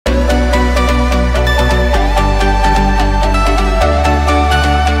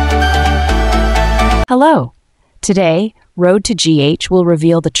Hello. Today, Road to GH will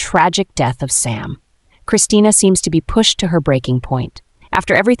reveal the tragic death of Sam. Kristina seems to be pushed to her breaking point.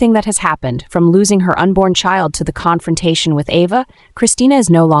 After everything that has happened, from losing her unborn child to the confrontation with Ava, Kristina is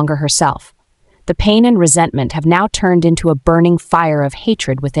no longer herself. The pain and resentment have now turned into a burning fire of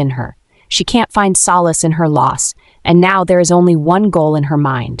hatred within her. She can't find solace in her loss, and now there is only one goal in her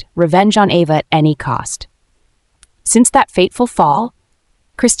mind: revenge on Ava at any cost. Since that fateful fall,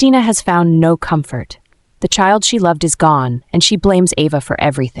 Kristina has found no comfort. The child she loved is gone, and she blames Ava for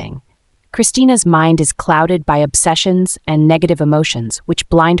everything. Kristina's mind is clouded by obsessions and negative emotions, which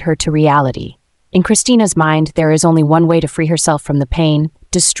blind her to reality. In Kristina's mind, there is only one way to free herself from the pain: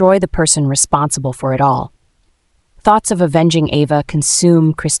 destroy the person responsible for it all. Thoughts of avenging Ava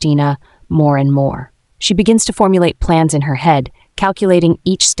consume Kristina more and more. She begins to formulate plans in her head, calculating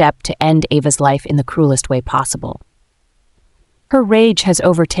each step to end Ava's life in the cruelest way possible. Her rage has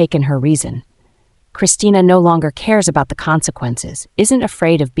overtaken her reason. Kristina no longer cares about the consequences, isn't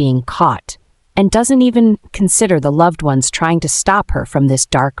afraid of being caught, and doesn't even consider the loved ones trying to stop her from this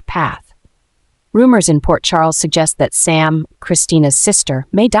dark path. Rumors in Port Charles suggest that Sam, Kristina's sister,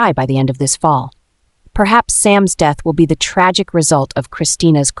 may die by the end of this fall. Perhaps Sam's death will be the tragic result of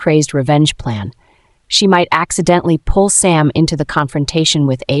Kristina's crazed revenge plan. She might accidentally pull Sam into the confrontation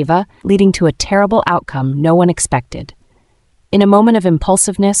with Ava, leading to a terrible outcome no one expected. In a moment of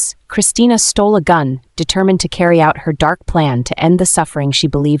impulsiveness, Kristina stole a gun, determined to carry out her dark plan to end the suffering she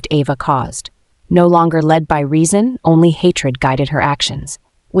believed Ava caused. No longer led by reason, only hatred guided her actions.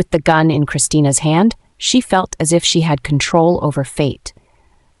 With the gun in Kristina's hand, she felt as if she had control over fate.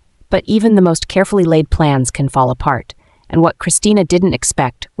 But even the most carefully laid plans can fall apart, and what Kristina didn't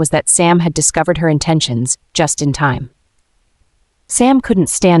expect was that Sam had discovered her intentions just in time. Sam couldn't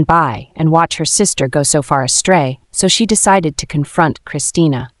stand by and watch her sister go so far astray, so she decided to confront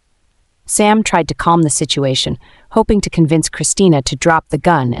Kristina. Sam tried to calm the situation, hoping to convince Kristina to drop the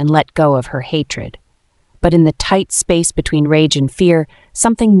gun and let go of her hatred. But in the tight space between rage and fear,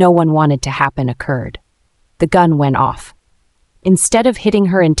 something no one wanted to happen occurred. The gun went off. Instead of hitting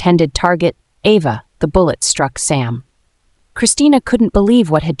her intended target, Ava, the bullet struck Sam. Kristina couldn't believe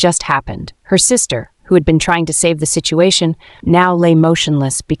what had just happened. Her sister, who had been trying to save the situation, now lay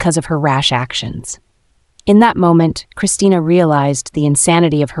motionless because of her rash actions. In that moment, Kristina realized the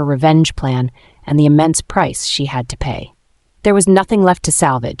insanity of her revenge plan and the immense price she had to pay. There was nothing left to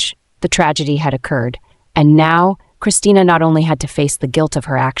salvage. The tragedy had occurred, and now Kristina not only had to face the guilt of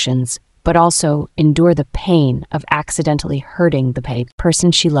her actions, but also endure the pain of accidentally hurting the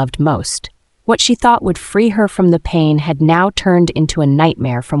person she loved most. What she thought would free her from the pain had now turned into a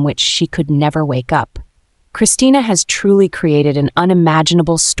nightmare from which she could never wake up. Kristina has truly created an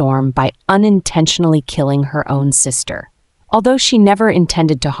unimaginable storm by unintentionally killing her own sister. Although she never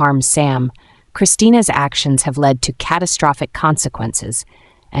intended to harm Sam, Kristina's actions have led to catastrophic consequences,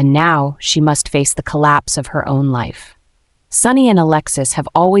 and now she must face the collapse of her own life. Sonny and Alexis have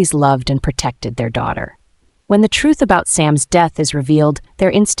always loved and protected their daughter. When the truth about Sam's death is revealed,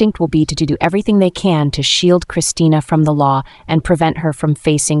 their instinct will be to do everything they can to shield Kristina from the law and prevent her from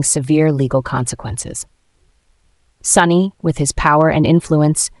facing severe legal consequences. Sonny, with his power and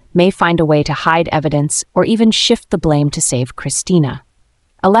influence, may find a way to hide evidence or even shift the blame to save Kristina.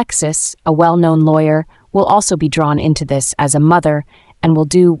 Alexis, a well-known lawyer, will also be drawn into this as a mother and will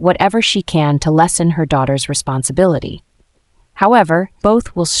do whatever she can to lessen her daughter's responsibility. However,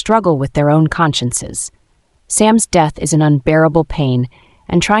 both will struggle with their own consciences. Sam's death is an unbearable pain,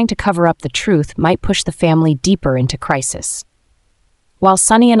 and trying to cover up the truth might push the family deeper into crisis. While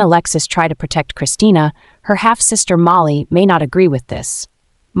Sonny and Alexis try to protect Kristina, her half-sister Molly may not agree with this.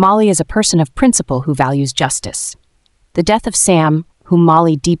 Molly is a person of principle who values justice. The death of Sam, whom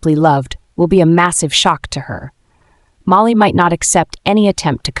Molly deeply loved, will be a massive shock to her. Molly might not accept any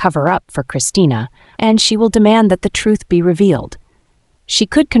attempt to cover up for Kristina, and she will demand that the truth be revealed. She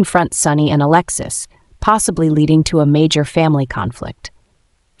could confront Sonny and Alexis, possibly leading to a major family conflict.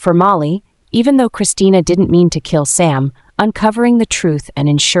 For Molly, even though Kristina didn't mean to kill Sam, uncovering the truth and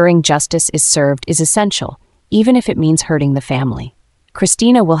ensuring justice is served is essential, even if it means hurting the family.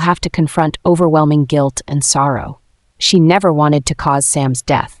 Kristina will have to confront overwhelming guilt and sorrow. She never wanted to cause Sam's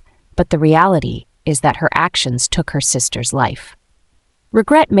death, but the reality is that her actions took her sister's life.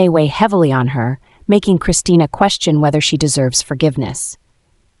 Regret may weigh heavily on her, making Kristina question whether she deserves forgiveness.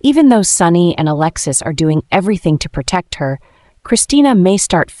 Even though Sonny and Alexis are doing everything to protect her, Kristina may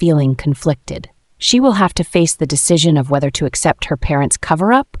start feeling conflicted. She will have to face the decision of whether to accept her parents'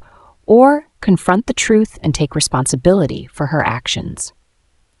 cover-up or confront the truth and take responsibility for her actions.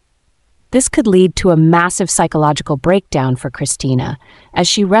 This could lead to a massive psychological breakdown for Kristina as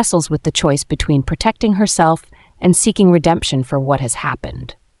she wrestles with the choice between protecting herself and seeking redemption for what has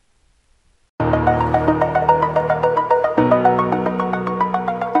happened.